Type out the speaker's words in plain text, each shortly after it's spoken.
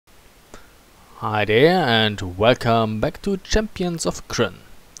Hi there and welcome back to Champions of Krynn.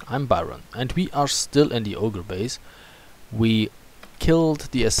 I'm Byron and we are still in the ogre base. We killed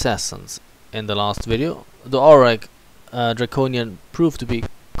the assassins in the last video. The Auric Draconian proved to be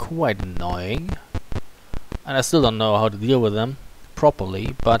quite annoying and I still don't know how to deal with them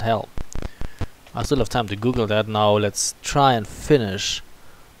properly, but hell, I still have time to Google that. Now let's try and finish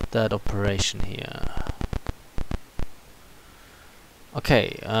that operation here.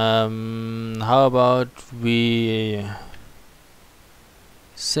 Okay, how about we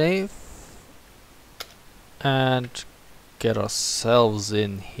save and get ourselves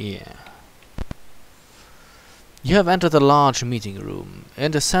in here. You have entered a large meeting room.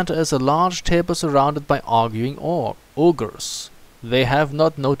 In the center is a large table surrounded by arguing ogres. They have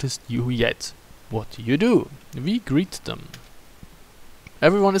not noticed you yet. What do? We greet them.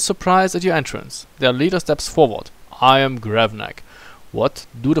 Everyone is surprised at your entrance. Their leader steps forward. I am Gravnak. What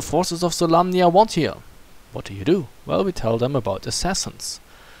do the forces of Solamnia want here? What do? Well, we tell them about assassins.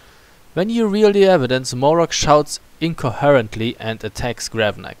 When you reveal the evidence, Morok shouts incoherently and attacks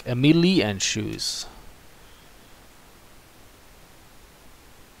Gravnak. A melee ensues.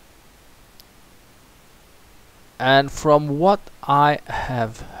 And from what I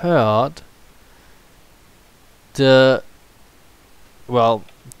have heard, the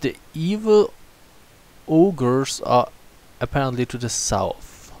evil ogres are apparently to the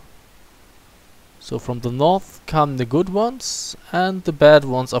south. So from the north come the good ones and the bad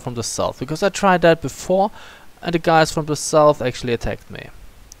ones are from the south, because I tried that before and the guys from the south actually attacked me.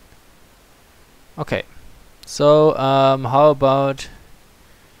 Okay, so how about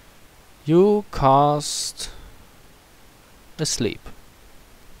you cast asleep.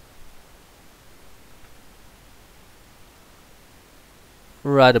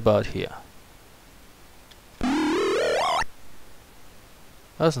 Right about here.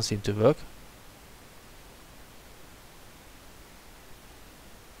 Doesn't seem to work.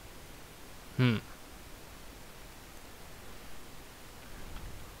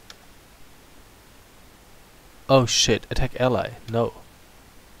 Oh shit, attack ally. No.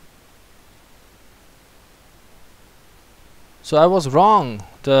 So I was wrong.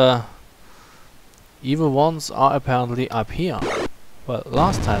 The evil ones are apparently up here. Well,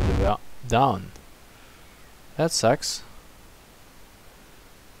 last time they were down. That sucks.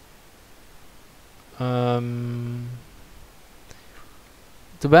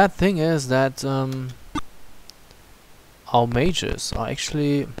 The bad thing is that our mages are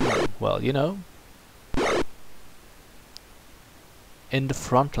actually, well, you know, in the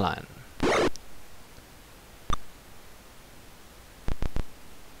front line.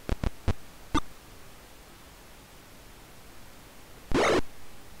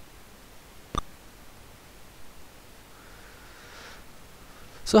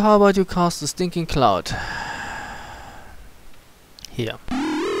 So how about you cast the stinking cloud here.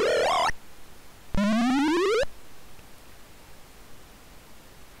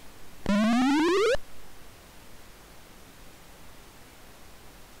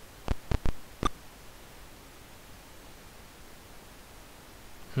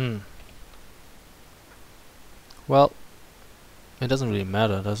 Well, it doesn't really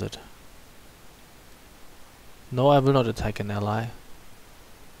matter, does it? No, I will not attack an ally.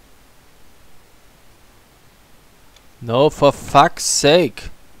 No, for fuck's sake!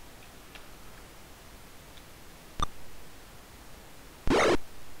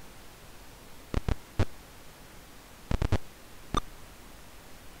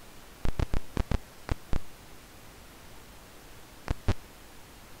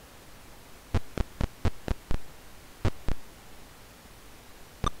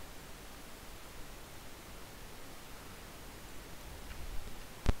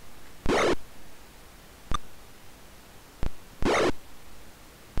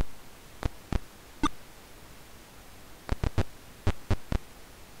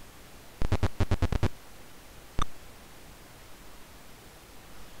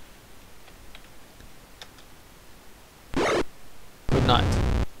 Good night.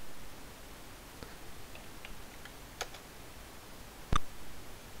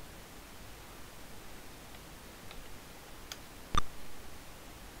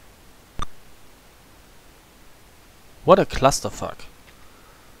 What a clusterfuck.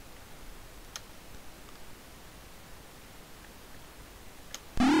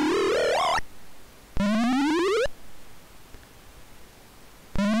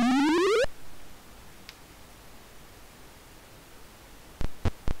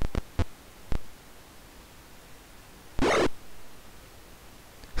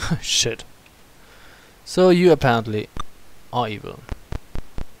 Shit. So you apparently are evil.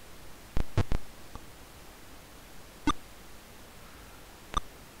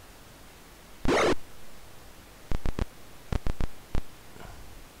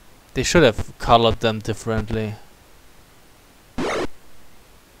 They should have colored them differently.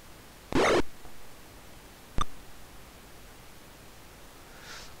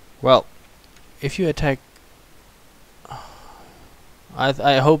 Well, if you attack...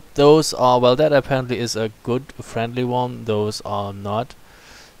 I hope those are... Well, that apparently is a good, friendly one. Those are not.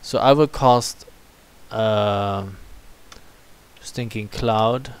 So I will cast... Stinking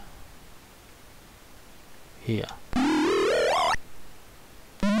Cloud. Here.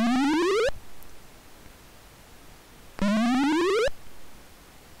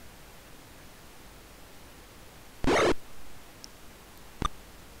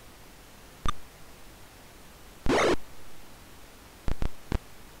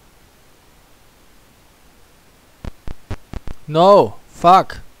 No!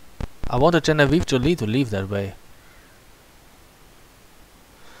 Fuck! I wanted Genevieve Jolie to leave that way.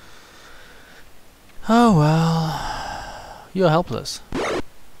 Oh well. You're helpless.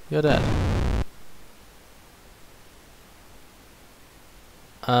 You're dead.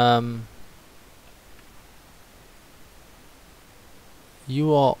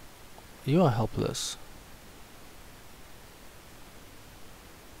 You are helpless.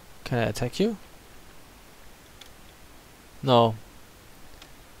 Can I attack you? No.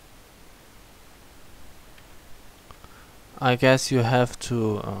 I guess you have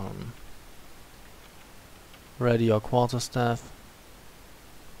to ready your quarterstaff.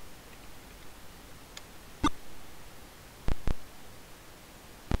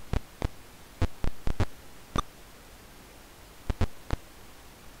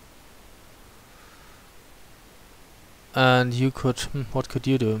 And you could... what could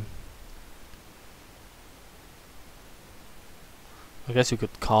you do? I guess you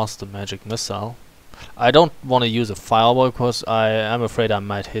could cast a magic missile. I don't want to use a fireball because I am afraid I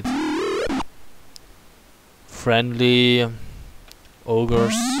might hit friendly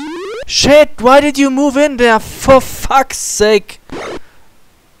ogres. Shit! Why did you move in there? For fuck's sake!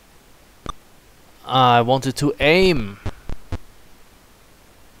 I wanted to aim.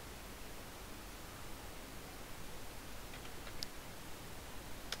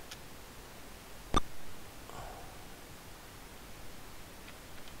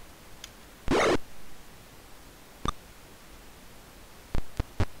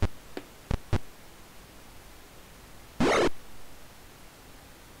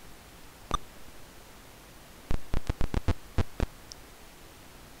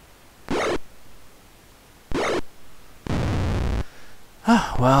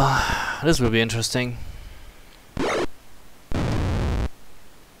 Well, this will be interesting.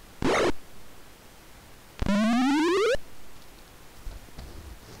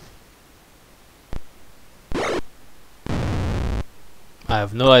 I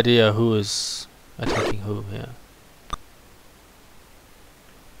have no idea who is attacking who here.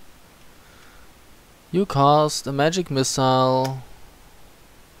 You cast a magic missile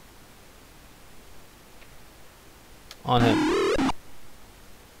on him.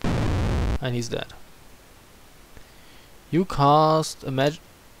 And he's dead. You cast a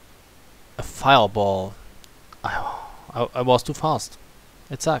fireball. I was too fast.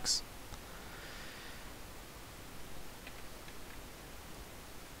 It sucks.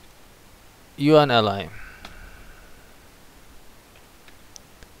 You are an ally.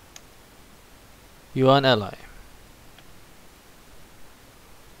 You are an ally.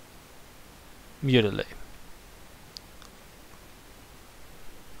 Mutilate.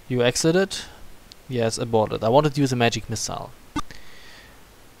 You exited? Yes, aborted. I wanted to use a magic missile.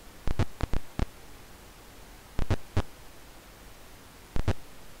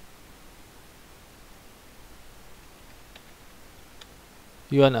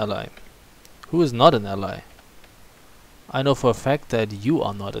 You are an ally. Who is not an ally? I know for a fact that you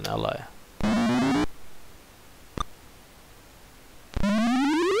are not an ally.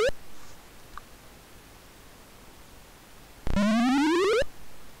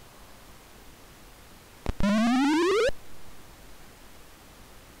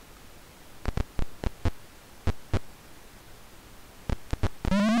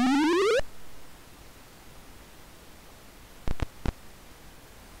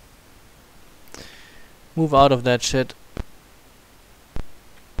 Move out of that shit.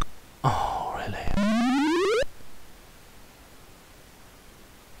 Oh, really?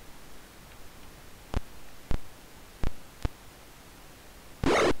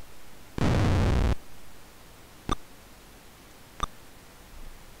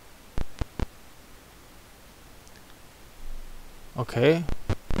 Okay.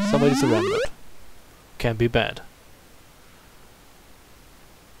 Somebody surrendered. Can't be bad.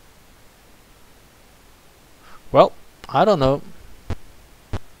 Well, I don't know.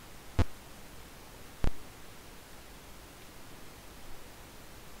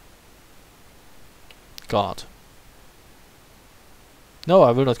 escort. No,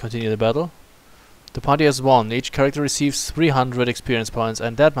 I will not continue the battle. The party has won. Each character receives 300 experience points,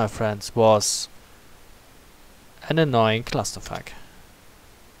 and that, my friends, was an annoying clusterfuck.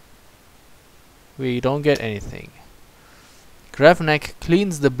 We don't get anything. Gravnak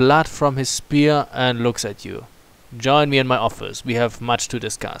cleans the blood from his spear and looks at you. Join me in my office. We have much to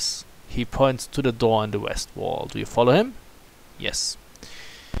discuss. He points to the door in the west wall. Do you follow him? Yes.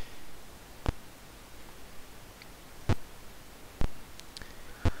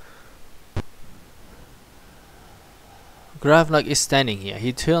 Gravnak is standing here.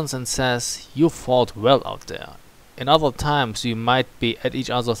 He turns and says, "You fought well out there. In other times we might be at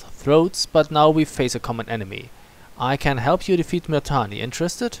each other's throats, but now we face a common enemy. I can help you defeat Myrtani.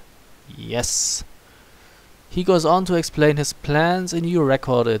 Interested?" Yes. He goes on to explain his plans, and you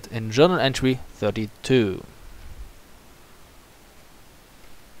record it in journal entry 32.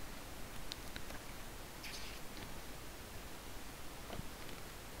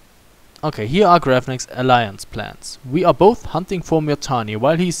 Okay, here are Gravnak's alliance plans. We are both hunting for Myrtani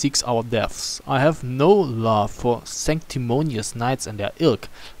while he seeks our deaths. I have no love for sanctimonious knights and their ilk,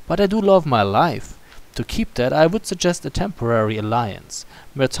 but I do love my life. To keep that, I would suggest a temporary alliance.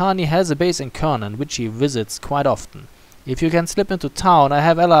 Myrtani has a base in Krynn, which he visits quite often. If you can slip into town, I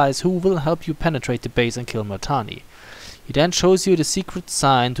have allies who will help you penetrate the base and kill Myrtani. He then shows you the secret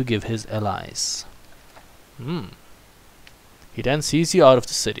sign to give his allies. He then sees you out of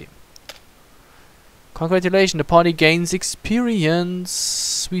the city. Congratulations, the party gains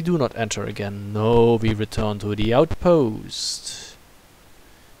experience. We do not enter again. No, we return to the outpost.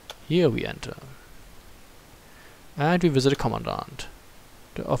 Here we enter. And we visit the commandant.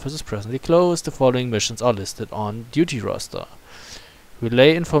 The office is presently closed. The following missions are listed on duty roster.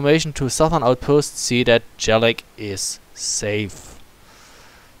 Relay information to southern outpost. See that Jelek is safe.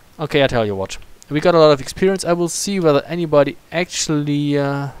 Okay, I tell you what. We got a lot of experience. I will see whether anybody actually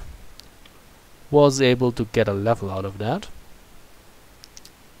was able to get a level out of that.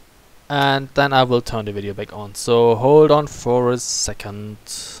 And then I will turn the video back on. So hold on for a second.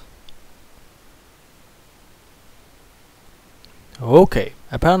 Okay,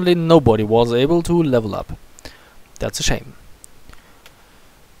 apparently nobody was able to level up. That's a shame.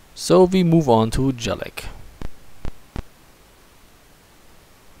 So we move on to Jelek.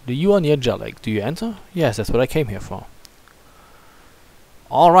 You are near Jelek. Do you enter? Yes, that's what I came here for.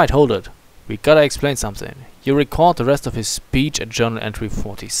 Alright, hold it. We gotta explain something. You record the rest of his speech at journal entry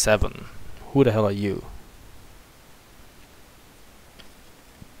 47. Who the hell are you?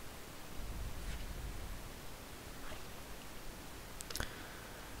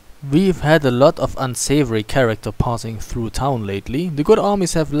 We've had a lot of unsavory character passing through town lately. The good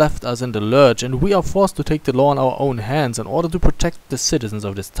armies have left us in the lurch, and we are forced to take the law in our own hands in order to protect the citizens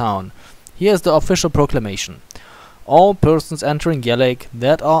of this town. Here's the official proclamation. All persons entering Jelek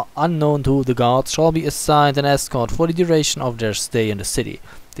that are unknown to the guards shall be assigned an escort for the duration of their stay in the city.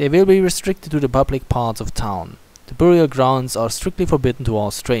 They will be restricted to the public parts of town. The burial grounds are strictly forbidden to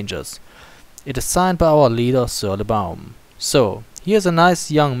all strangers. It is signed by our leader, Sir LeBaum. So, here's a nice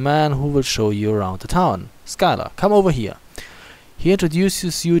young man who will show you around the town. Skylar, come over here. He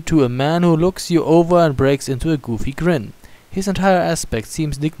introduces you to a man who looks you over and breaks into a goofy grin. His entire aspect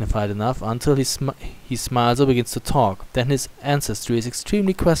seems dignified enough until he smiles or begins to talk. Then his ancestry is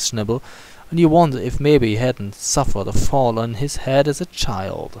extremely questionable, and you wonder if maybe he hadn't suffered a fall on his head as a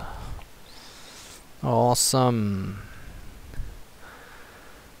child. Awesome.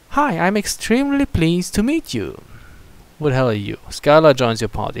 Hi, I'm extremely pleased to meet you. What the hell are you? Skylar joins your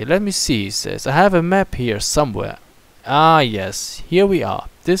party. Let me see, he says. I have a map here somewhere. Ah, yes, here we are.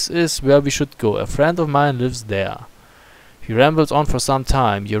 This is where we should go. A friend of mine lives there. He rambles on for some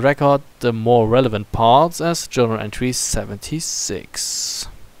time. You record the more relevant parts as journal entry 76.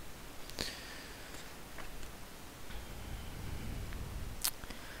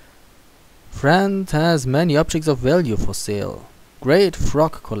 Friend has many objects of value for sale. Great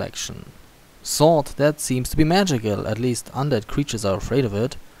frog collection. Sword that seems to be magical, at least undead creatures are afraid of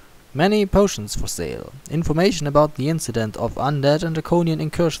it. Many potions for sale. Information about the incident of undead and draconian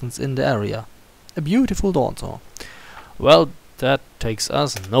incursions in the area. A beautiful daughter. Well, that takes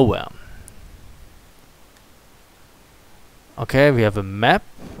us nowhere. Okay, we have a map.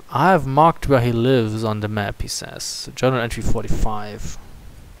 I have marked where he lives on the map, he says. Journal entry 45.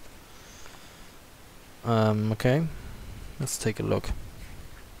 Okay. Let's take a look.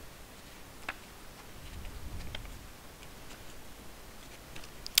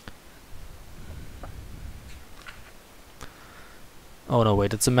 Oh no,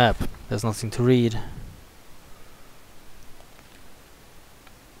 wait, it's a map. There's nothing to read.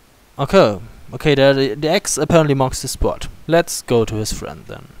 Okay, Okay, the X apparently marks the spot. Let's go to his friend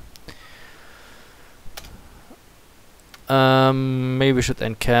then. Maybe we should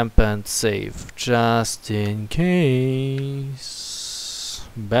encamp and save, just in case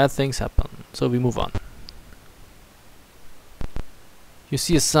bad things happen. So we move on. You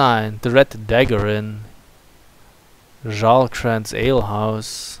see a sign, the Red Dagger Inn, Jalkrant's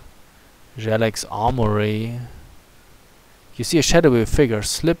Alehouse, Jelek's Armory. You see a shadowy figure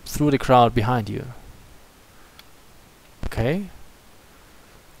slip through the crowd behind you. Okay.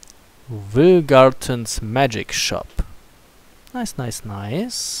 Wilgarton's Magic Shop. Nice, nice,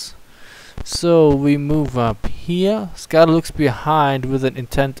 nice. So we move up here. Scar looks behind with an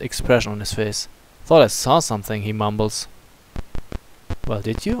intent expression on his face. Thought I saw something, he mumbles. Well,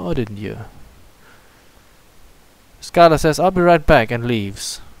 did you or didn't you? Scarlet says, I'll be right back, and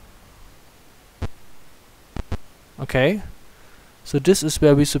leaves. Okay. So this is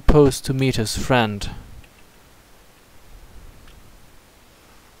where we're supposed to meet his friend.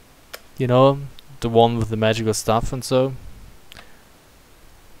 You know, the one with the magical stuff and so.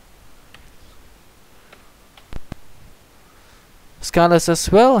 Scarlet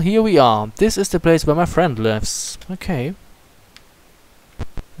says, well, here we are. This is the place where my friend lives. Okay.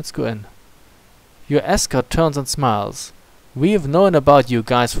 Let's go in. Your escort turns and smiles. We've known about you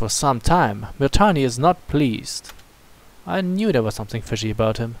guys for some time. Mirtani is not pleased. I knew there was something fishy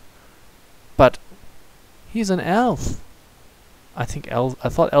about him. But he's an elf. I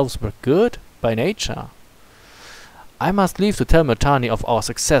thought elves were good by nature. I must leave to tell Mirtani of our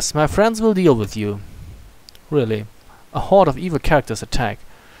success. My friends will deal with you. Really. A horde of evil characters attack.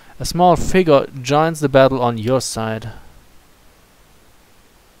 A small figure joins the battle on your side.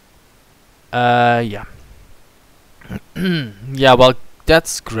 Yeah. Yeah, well,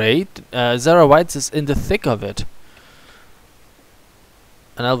 that's great. Zara White is in the thick of it.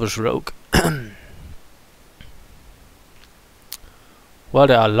 An elvish rogue. Well,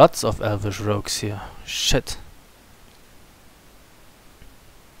 there are lots of elvish rogues here. Shit.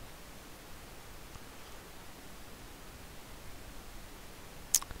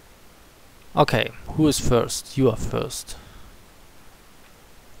 Okay, who is first? You are first.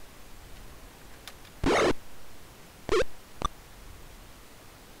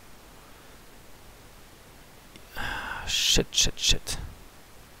 Shit.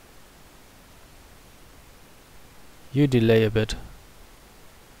 You delay a bit.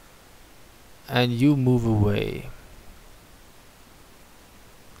 And you move away.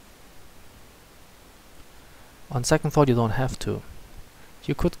 On second thought, you don't have to.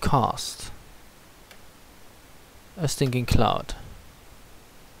 You could cast a stinking cloud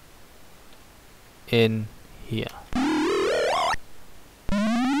in here.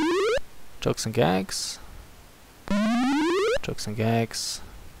 Jokes and gags. Jokes and gags.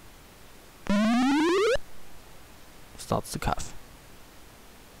 Starts to cough.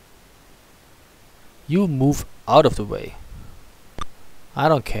 You move out of the way. I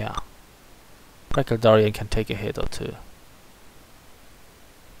don't care. Darian can take a hit or two.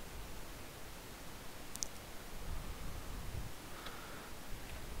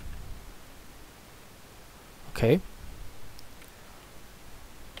 Okay.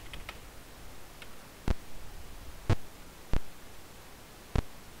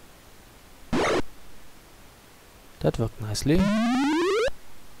 That worked nicely.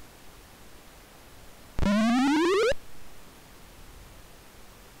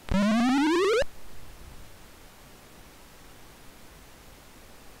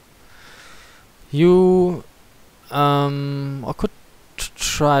 You I could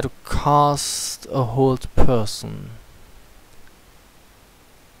try to cast a hold person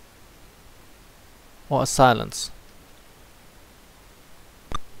or a silence.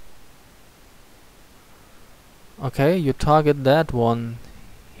 Okay, you target that one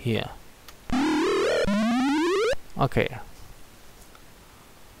here. Okay.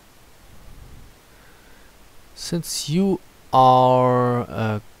 Since you are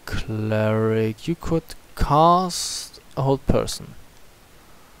a cleric, you could cast a hold person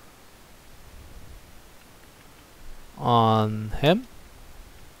on him,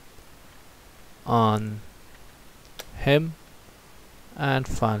 and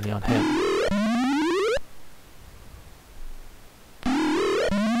finally on him.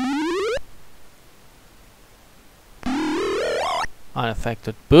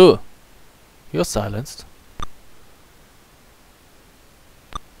 Unaffected. Boo! You're silenced.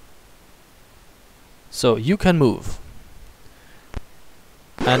 So you can move.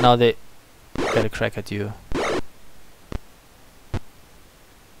 And now they get a crack at you.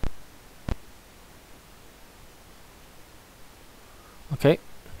 Okay.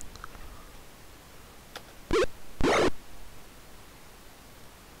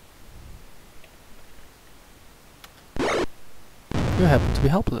 You happen to be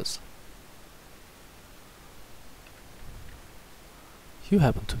helpless. You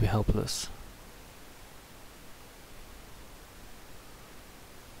happen to be helpless.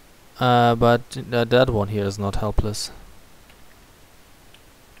 But that one here is not helpless.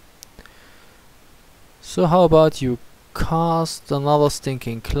 So how about you cast another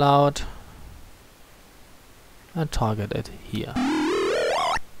stinking cloud and target it here.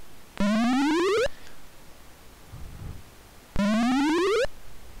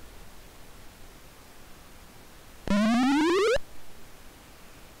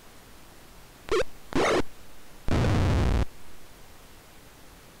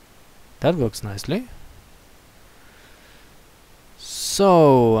 That works nicely.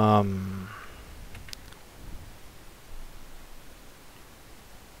 So,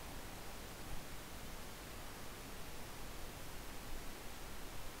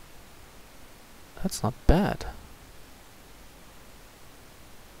 that's not bad.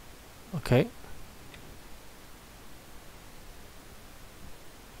 Okay.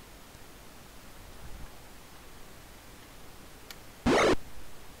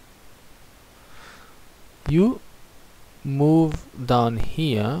 You move down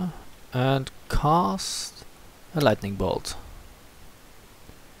here and cast a lightning bolt.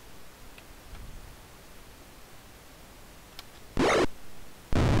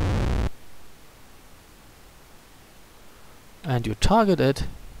 And you target it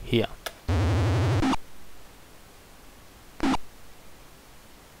here.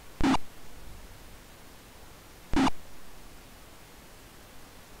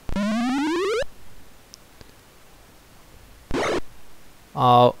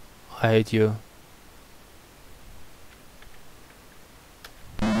 Oh, I hate you.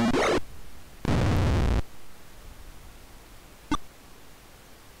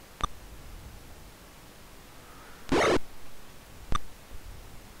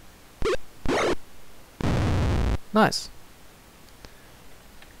 Nice.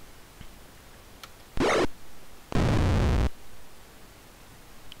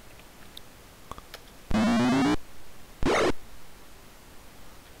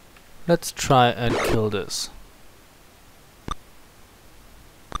 Let's try and kill this.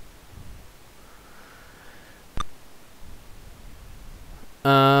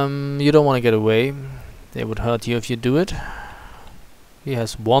 You don't want to get away. They would hurt you if you do it. He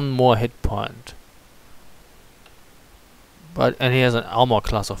has one more hit point. And he has an armor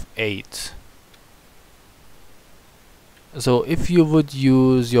class of 8. So if you would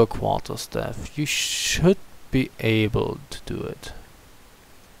use your quarterstaff, you should be able to do it.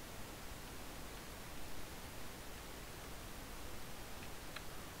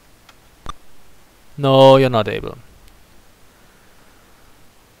 No, you're not able.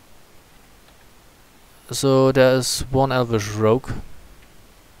 So there's one elvish rogue.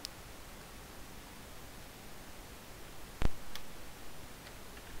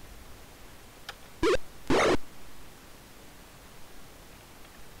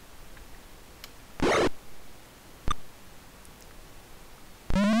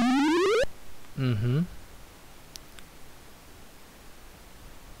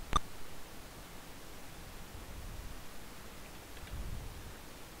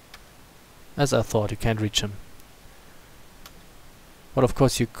 As I thought, you can't reach him. But of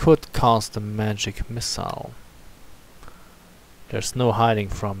course you could cast a magic missile. There's no hiding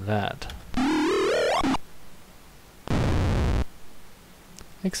from that.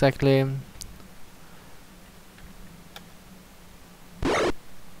 Exactly.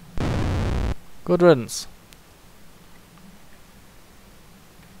 Good riddance.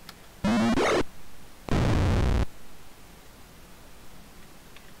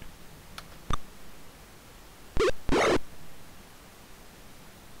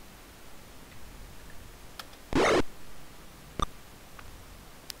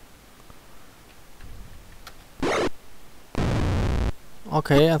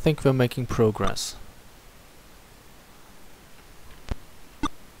 Okay, I think we're making progress.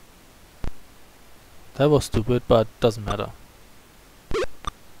 That was stupid, but doesn't matter.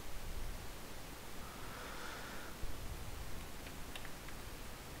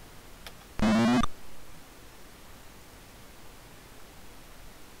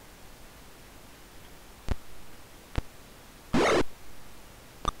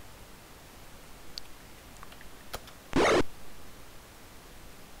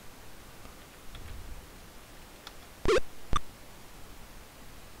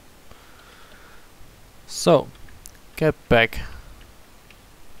 So, get back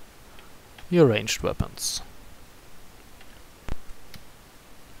your ranged weapons.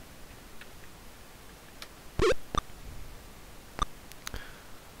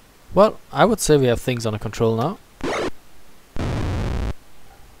 Well, I would say we have things under control now.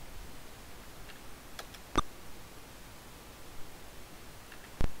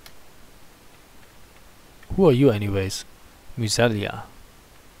 Who are you anyways? Musalia.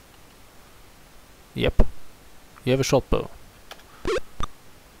 Yep. You have a short bow.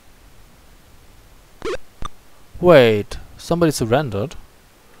 Wait, somebody surrendered?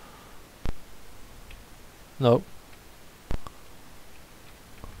 No.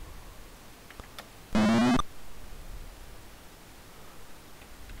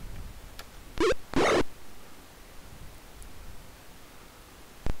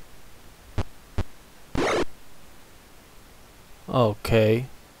 Okay.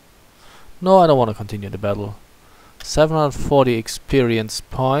 No, I don't want to continue the battle. 740 experience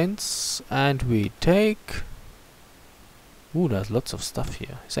points, and we take... Ooh, there's lots of stuff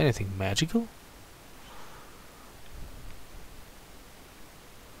here. Is anything magical?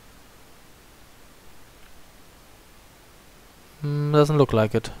 Doesn't look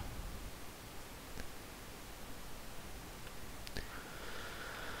like it.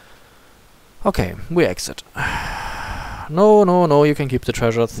 Okay, we exit. No, no, no, you can keep the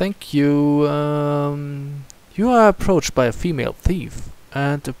treasure. Thank you. You are approached by a female thief,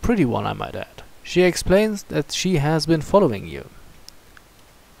 and a pretty one, I might add. She explains that she has been following you.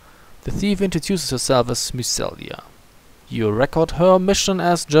 The thief introduces herself as Musalia. You record her mission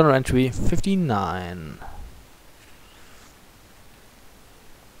as journal entry 59.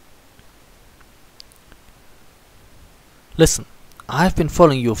 Listen, I've been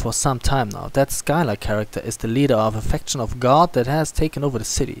following you for some time now. That Skylar character is the leader of a faction of God that has taken over the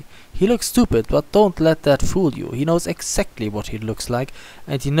city. He looks stupid, but don't let that fool you. He knows exactly what he looks like,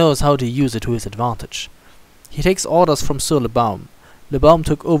 and he knows how to use it to his advantage. He takes orders from Sir Lebaum. Lebaum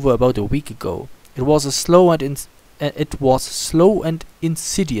took over about a week ago. It was slow and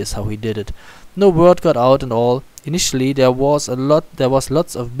insidious how he did it. No word got out and all. Initially there was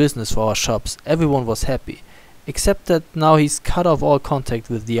lots of business for our shops. Everyone was happy. Except that now he's cut off all contact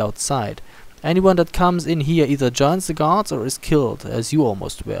with the outside. Anyone that comes in here either joins the guards or is killed, as you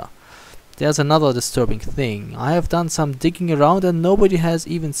almost were. There's another disturbing thing. I have done some digging around and nobody has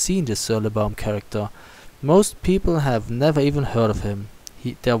even seen this Sir Lebaum character. Most people have never even heard of him.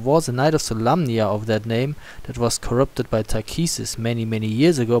 There was a Knight of Solamnia of that name that was corrupted by Tarkisis many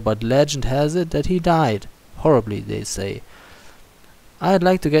years ago, but legend has it that he died. Horribly, they say. I'd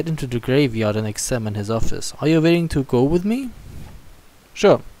like to get into the graveyard and examine his office. Are you willing to go with me?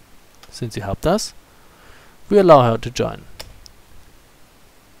 Sure. Since you helped us, we allow her to join.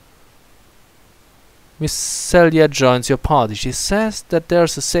 Miss Celia joins your party. She says that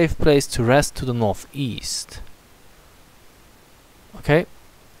there's a safe place to rest to the northeast. Okay.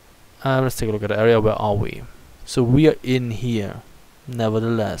 Let's take a look at the area. Where are we? So we are in here,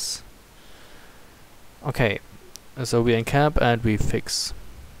 nevertheless. Okay. So we encamp and we fix.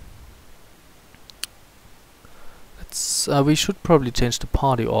 We should probably change the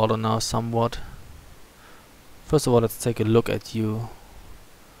party order now somewhat. First of all, let's take a look at you.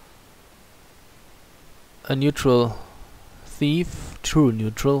 A neutral thief, true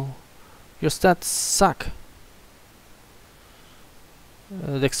neutral. Your stats suck.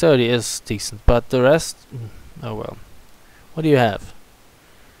 Dexterity is decent, but the rest, oh well. What do you have?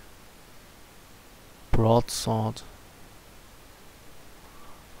 Broadsword.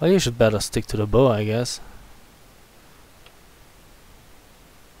 Well, you should better stick to the bow, I guess.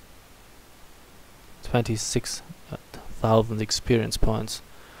 26,000 experience points.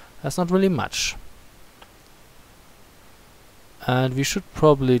 That's not really much. And we should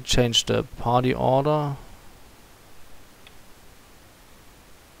probably change the party order.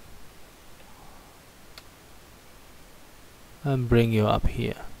 And bring you up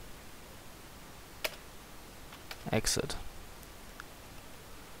here. Exit.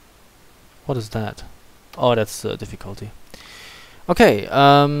 What is that? Oh, that's the difficulty. Okay,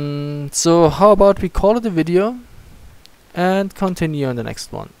 so how about we call it a video and continue on the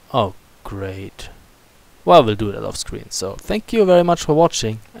next one. Oh, great. Well, we'll do that off screen. So, thank you very much for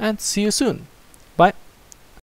watching and see you soon.